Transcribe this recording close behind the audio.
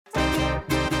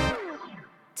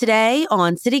Today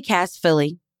on CityCast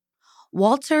Philly,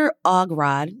 Walter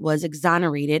Ogrod was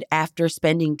exonerated after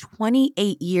spending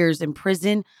 28 years in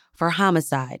prison for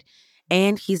homicide,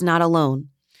 and he's not alone.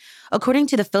 According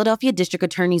to the Philadelphia District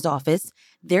Attorney's Office,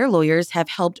 their lawyers have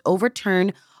helped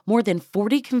overturn more than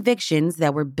 40 convictions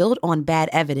that were built on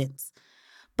bad evidence.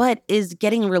 But is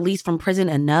getting released from prison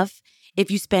enough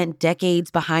if you spent decades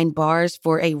behind bars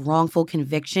for a wrongful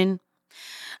conviction?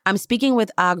 I'm speaking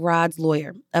with Ogrod's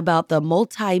lawyer about the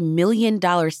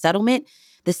multi-million-dollar settlement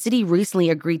the city recently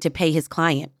agreed to pay his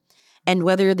client, and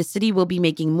whether the city will be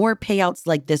making more payouts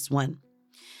like this one.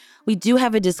 We do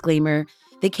have a disclaimer.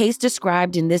 The case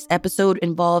described in this episode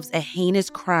involves a heinous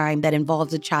crime that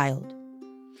involves a child.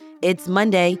 It's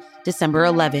Monday, December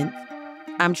 11th.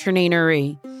 I'm Trenae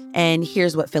Nuri, and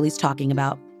here's what Philly's talking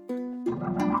about.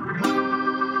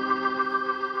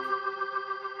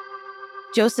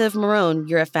 Joseph Marone,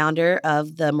 you're a founder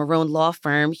of the Marone Law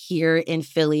Firm here in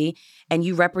Philly, and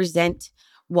you represent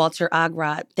Walter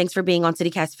Ogrod. Thanks for being on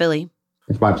CityCast Philly.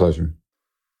 It's my pleasure.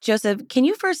 Joseph, can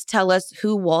you first tell us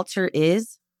who Walter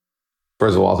is?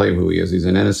 First of all, I'll tell you who he is. He's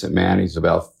an innocent man. He's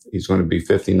going to be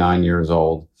 59 years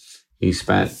old. He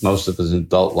spent most of his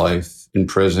adult life in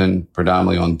prison,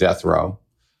 predominantly on death row.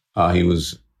 He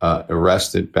was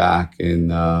arrested back in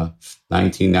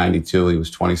 1992. He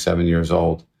was 27 years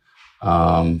old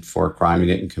for a crime he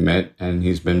didn't commit. And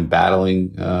he's been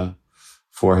battling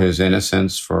for his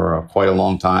innocence for quite a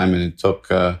long time. And it took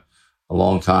a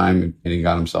long time, and he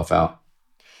got himself out.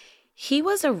 He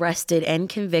was arrested and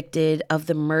convicted of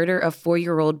the murder of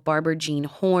 4-year-old Barbara Jean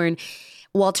Horn.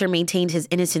 Walter maintained his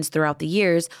innocence throughout the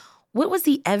years. What was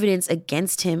the evidence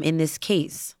against him in this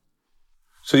case?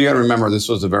 So you got to remember, this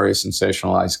was a very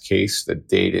sensationalized case that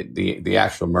dated, the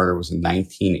actual murder was in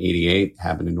 1988,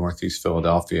 happened in Northeast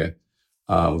Philadelphia.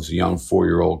 It was a young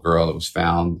 4-year-old girl that was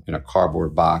found in a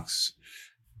cardboard box,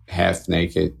 half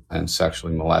naked and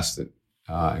sexually molested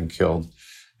and killed.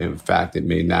 In fact, it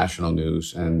made national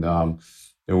news. And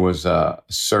there was a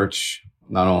search,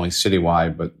 not only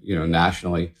citywide, but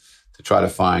nationally, to try to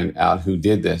find out who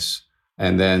did this.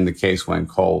 And then the case went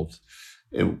cold.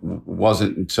 It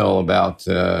wasn't until about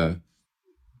 2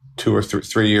 or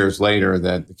 3 years later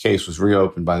that the case was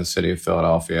reopened by the city of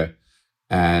Philadelphia,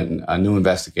 and a new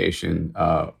investigation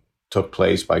took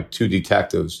place by 2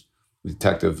 detectives,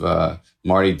 Detective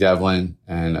Marty Devlin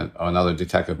and another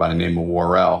detective by the name of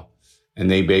Worrell. And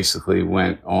they basically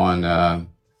went on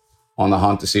the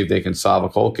hunt to see if they can solve a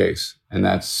cold case. And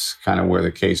that's kind of where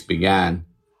the case began.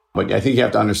 But I think you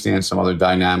have to understand some other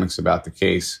dynamics about the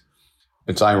case.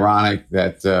 It's ironic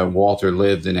that Walter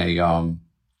lived in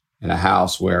a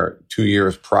house where 2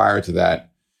 years prior to that,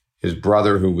 his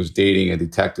brother, who was dating a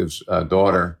detective's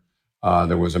daughter,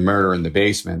 there was a murder in the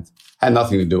basement. Had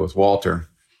nothing to do with Walter.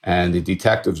 And the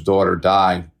detective's daughter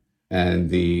died,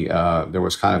 and there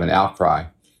was kind of an outcry.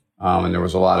 And there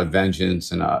was a lot of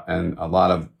vengeance and a lot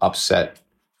of upset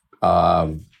law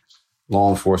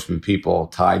enforcement people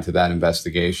tied to that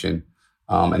investigation.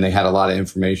 And they had a lot of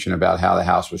information about how the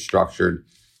house was structured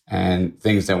and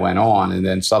things that went on. And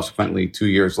then subsequently, 2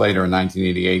 years later, in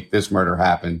 1988, this murder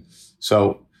happened.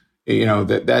 So,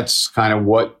 that's kind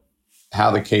of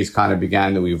how the case kind of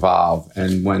began to evolve.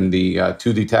 And when the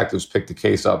 2 detectives picked the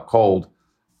case up cold,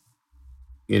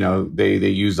 they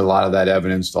used a lot of that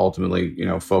evidence to ultimately,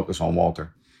 focus on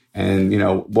Walter. And,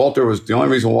 Walter was the only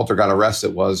reason Walter got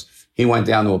arrested was he went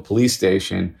down to a police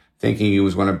station thinking he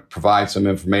was going to provide some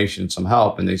information, some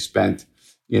help. And they spent,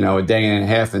 a day and a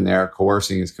half in there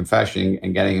coercing his confession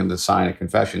and getting him to sign a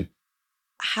confession.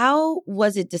 How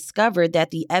was it discovered that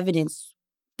the evidence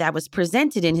that was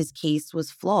presented in his case was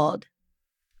flawed?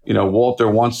 Walter,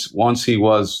 once he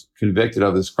was convicted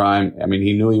of this crime,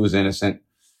 he knew he was innocent.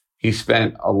 He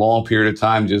spent a long period of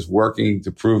time just working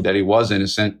to prove that he was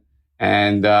innocent.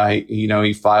 And,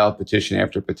 he filed petition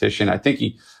after petition. I think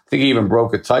he even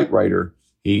broke a typewriter.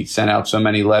 He sent out so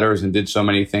many letters and did so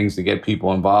many things to get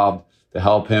people involved to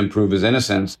help him prove his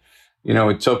innocence.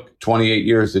 It took 28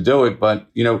 years to do it. But,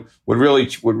 what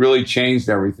really changed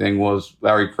everything was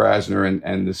Larry Krasner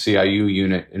and the CIU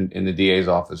unit in the DA's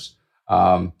office.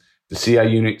 The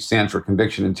CIU unit stands for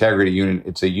Conviction Integrity Unit.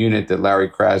 It's a unit that Larry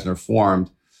Krasner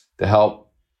formed to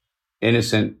help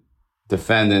innocent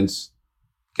defendants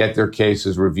get their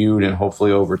cases reviewed and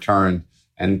hopefully overturned.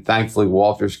 And thankfully,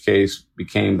 Walter's case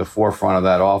became the forefront of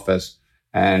that office.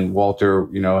 And Walter,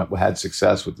 had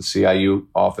success with the CIU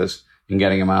office in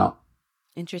getting him out.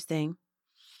 Interesting.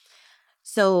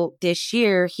 So this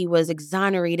year, he was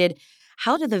exonerated.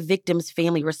 How did the victim's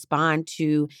family respond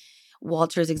to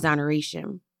Walter's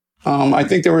exoneration? I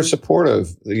think they were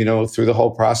supportive. Through the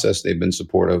whole process, they've been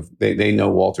supportive. They know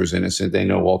Walter's innocent. They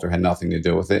know Walter had nothing to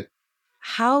do with it.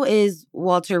 How is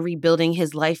Walter rebuilding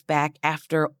his life back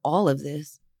after all of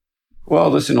this? Well,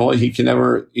 listen, he can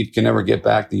never get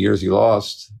back the years he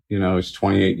lost. It's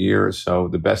 28 years. So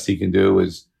the best he can do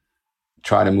is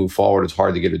try to move forward. It's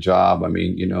hard to get a job. I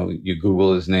mean, you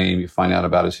Google his name, you find out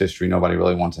about his history. Nobody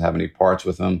really wants to have any parts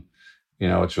with him.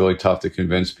 It's really tough to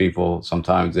convince people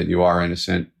sometimes that you are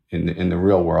innocent in the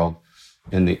real world,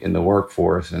 in the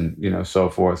workforce, and so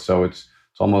forth. So it's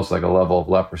almost like a level of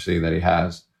leprosy that he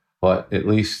has. But at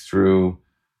least through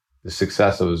the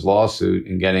success of his lawsuit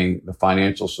and getting the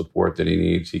financial support that he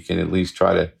needs, he can at least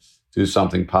try to do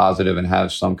something positive and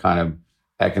have some kind of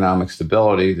economic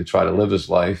stability to try to live his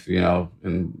life,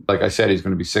 and like I said, he's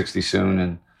going to be 60 soon.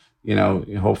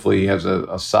 And, hopefully he has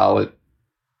a solid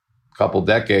couple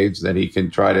decades that he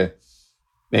can try to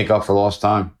make up for lost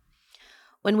time.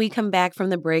 When we come back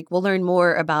from the break, we'll learn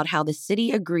more about how the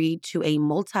city agreed to a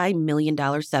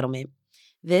multi-million-dollar settlement.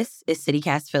 This is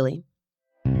CityCast Philly.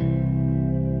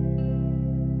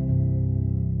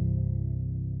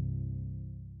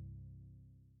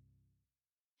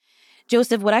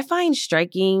 Joseph, what I find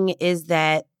striking is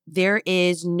that there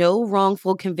is no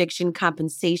wrongful conviction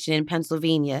compensation in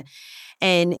Pennsylvania.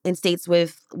 And in states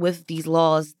with these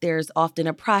laws, there's often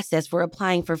a process for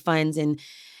applying for funds and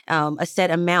a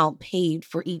set amount paid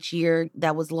for each year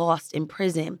that was lost in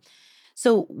prison.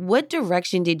 So what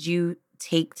direction did you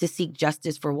take to seek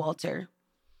justice for Walter?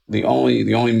 The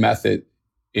only method,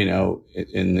 in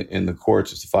the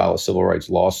courts is to file a civil rights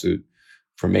lawsuit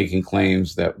for making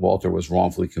claims that Walter was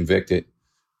wrongfully convicted.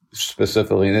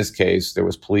 Specifically in this case, there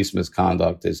was police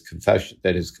misconduct,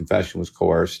 that his confession was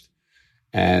coerced,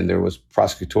 and there was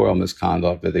prosecutorial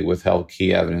misconduct, that they withheld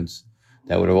key evidence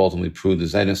that would have ultimately proved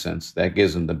his innocence. That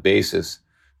gives them the basis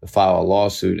to file a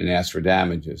lawsuit and ask for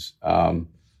damages. And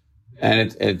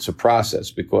it's a process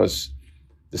because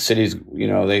the cities,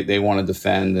 they want to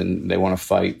defend and they want to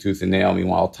fight tooth and nail.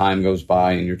 Meanwhile, time goes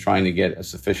by and you're trying to get a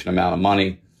sufficient amount of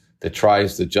money that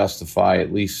tries to justify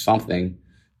at least something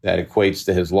that equates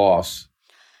to his loss.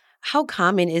 How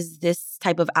common is this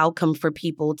type of outcome for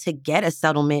people to get a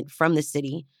settlement from the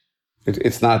city?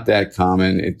 It's not that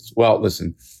common.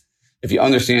 Listen, if you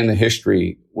understand the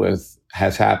history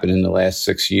has happened in the last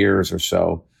 6 years or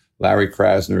so, Larry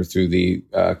Krasner, through the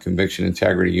Conviction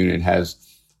Integrity Unit, has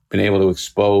been able to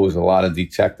expose a lot of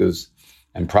detectives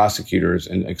and prosecutors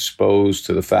and expose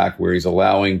to the fact where he's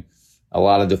allowing a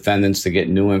lot of defendants to get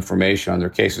new information on their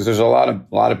cases. There's a lot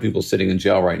of people sitting in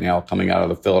jail right now coming out of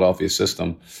the Philadelphia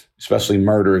system, especially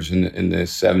murders in the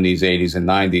 70s, 80s, and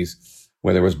 90s,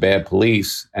 where there was bad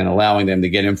police, and allowing them to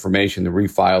get information to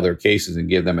refile their cases and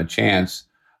give them a chance,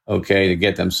 to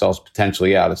get themselves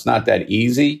potentially out. It's not that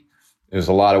easy. There's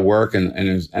a lot of work, and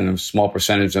a small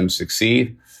percentage of them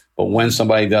succeed. But when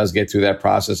somebody does get through that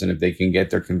process, and if they can get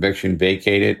their conviction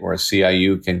vacated, or a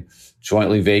CIU can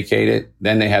jointly vacate it,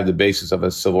 then they have the basis of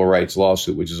a civil rights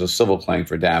lawsuit, which is a civil claim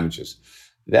for damages.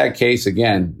 That case,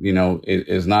 again,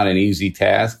 is not an easy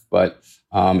task, but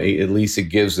at least it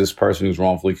gives this person who's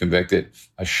wrongfully convicted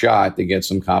a shot to get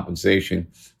some compensation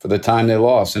for the time they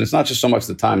lost. And it's not just so much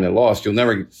the time they lost. You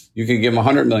can give them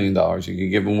 $100 million. You can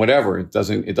give them whatever. It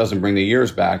doesn't bring the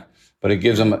years back, but it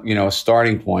gives them, a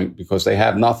starting point because they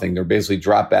have nothing. They're basically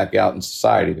dropped back out in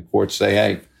society. The courts say,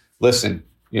 hey, listen,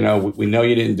 we know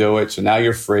you didn't do it. So now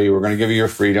you're free. We're going to give you your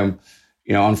freedom.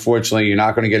 Unfortunately, you're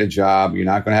not going to get a job. You're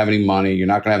not going to have any money. You're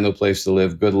not going to have no place to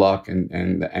live. Good luck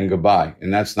and goodbye.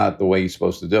 And that's not the way you're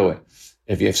supposed to do it.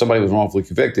 If somebody was wrongfully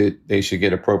convicted, they should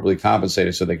get appropriately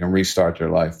compensated so they can restart their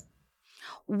life.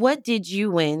 What did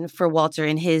you win for Walter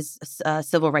in his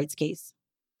civil rights case?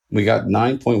 We got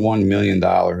 $9.1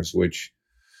 million, which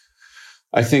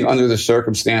I think under the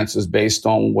circumstances, based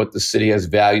on what the city has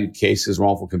valued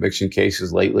wrongful conviction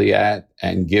cases lately at,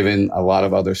 and given a lot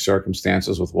of other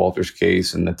circumstances with Walter's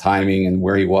case and the timing and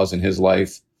where he was in his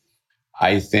life,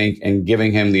 I think, and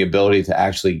giving him the ability to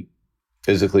actually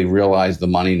physically realize the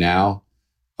money now,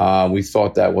 we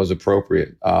thought that was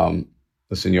appropriate.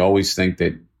 Listen, you always think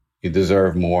that you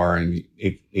deserve more, and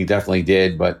he definitely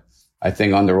did, but I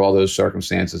think under all those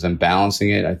circumstances and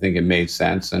balancing it, I think it made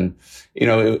sense. And,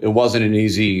 it wasn't an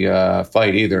easy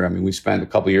fight either. I mean, we spent a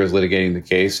couple of years litigating the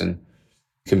case and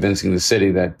convincing the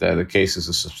city that the case is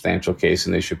a substantial case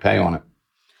and they should pay on it.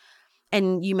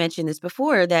 And you mentioned this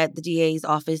before, that the DA's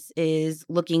office is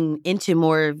looking into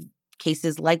more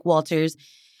cases like Walter's.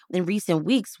 In recent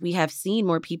weeks, we have seen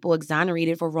more people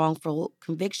exonerated for wrongful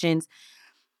convictions.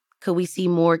 Could we see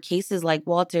more cases like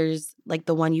Walter's, like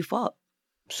the one you fought?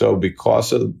 So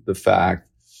because of the fact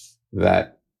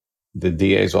that The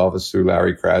DA's office through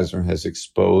Larry Krasner has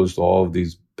exposed all of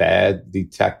these bad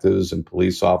detectives and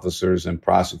police officers and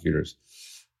prosecutors.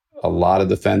 A lot of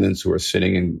defendants who are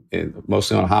sitting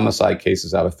mostly on homicide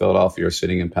cases out of Philadelphia, are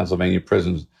sitting in Pennsylvania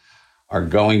prisons, are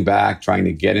going back, trying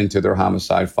to get into their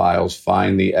homicide files,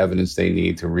 find the evidence they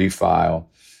need to refile.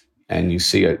 And you've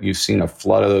seen a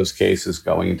flood of those cases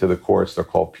going into the courts. They're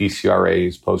called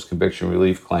PCRAs, post-conviction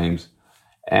relief claims.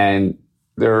 And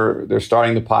they're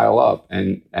starting to pile up.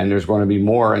 And there's going to be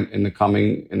more in the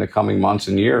coming months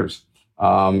and years.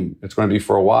 It's going to be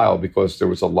for a while, because there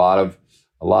was a lot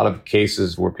of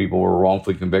cases where people were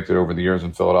wrongfully convicted over the years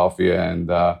in Philadelphia. And,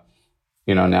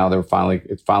 now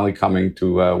it's finally coming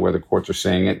to where the courts are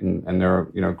seeing it, and they're,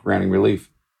 granting relief.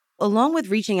 Along with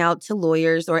reaching out to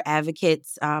lawyers or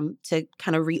advocates to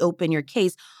kind of reopen your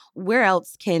case, where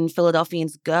else can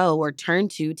Philadelphians go or turn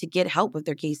to get help with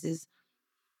their cases?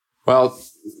 Well,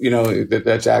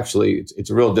 that's actually, it's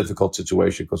a real difficult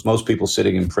situation, because most people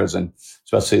sitting in prison,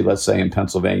 especially, let's say, in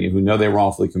Pennsylvania, who know they're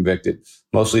wrongfully convicted,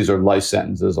 most of these are life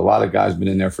sentences. A lot of guys have been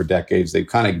in there for decades. They've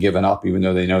kind of given up, even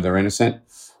though they know they're innocent.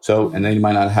 So, and they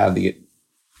might not have the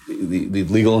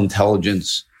legal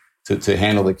intelligence to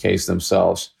handle the case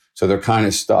themselves. So they're kind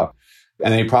of stuck.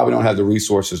 And they probably don't have the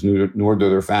resources, nor do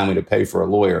their family, to pay for a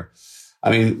lawyer. I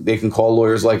mean, they can call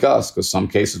lawyers like us, because some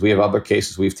cases, we have other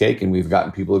cases we've taken. We've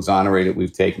gotten people exonerated.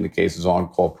 We've taken the cases on,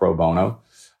 called pro bono.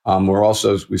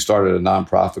 We started a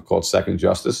nonprofit called Second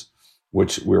Justice,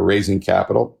 which we're raising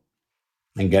capital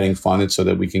and getting funded so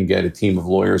that we can get a team of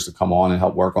lawyers to come on and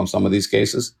help work on some of these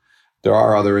cases. There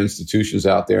are other institutions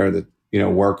out there that,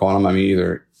 work on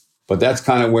them. But that's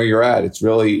kind of where you're at. It's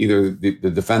really either the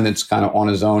defendant's kind of on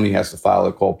his own. He has to file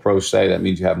a called pro se. That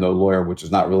means you have no lawyer, which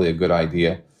is not really a good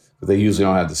idea. But they usually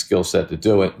don't have the skill set to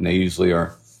do it, and they usually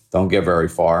don't get very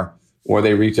far. Or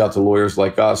they reach out to lawyers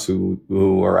like us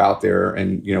who are out there,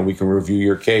 and we can review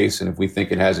your case, and if we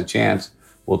think it has a chance,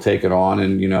 we'll take it on,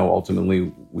 and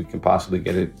ultimately we can possibly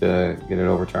get it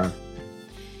overturned.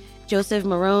 Joseph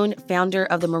Marone, founder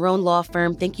of the Marone Law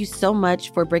Firm, thank you so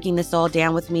much for breaking this all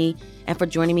down with me and for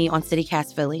joining me on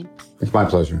CityCast Philly. It's my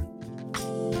pleasure.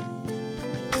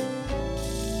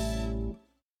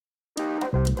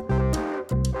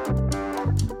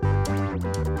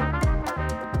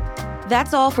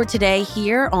 That's all for today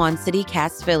here on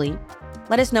CityCast Philly.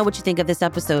 Let us know what you think of this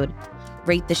episode.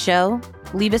 Rate the show,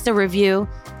 leave us a review,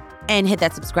 and hit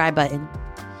that subscribe button.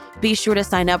 Be sure to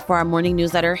sign up for our morning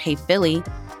newsletter, Hey Philly,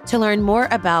 to learn more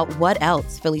about what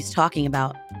else Philly's talking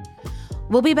about.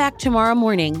 We'll be back tomorrow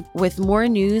morning with more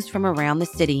news from around the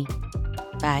city.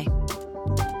 Bye.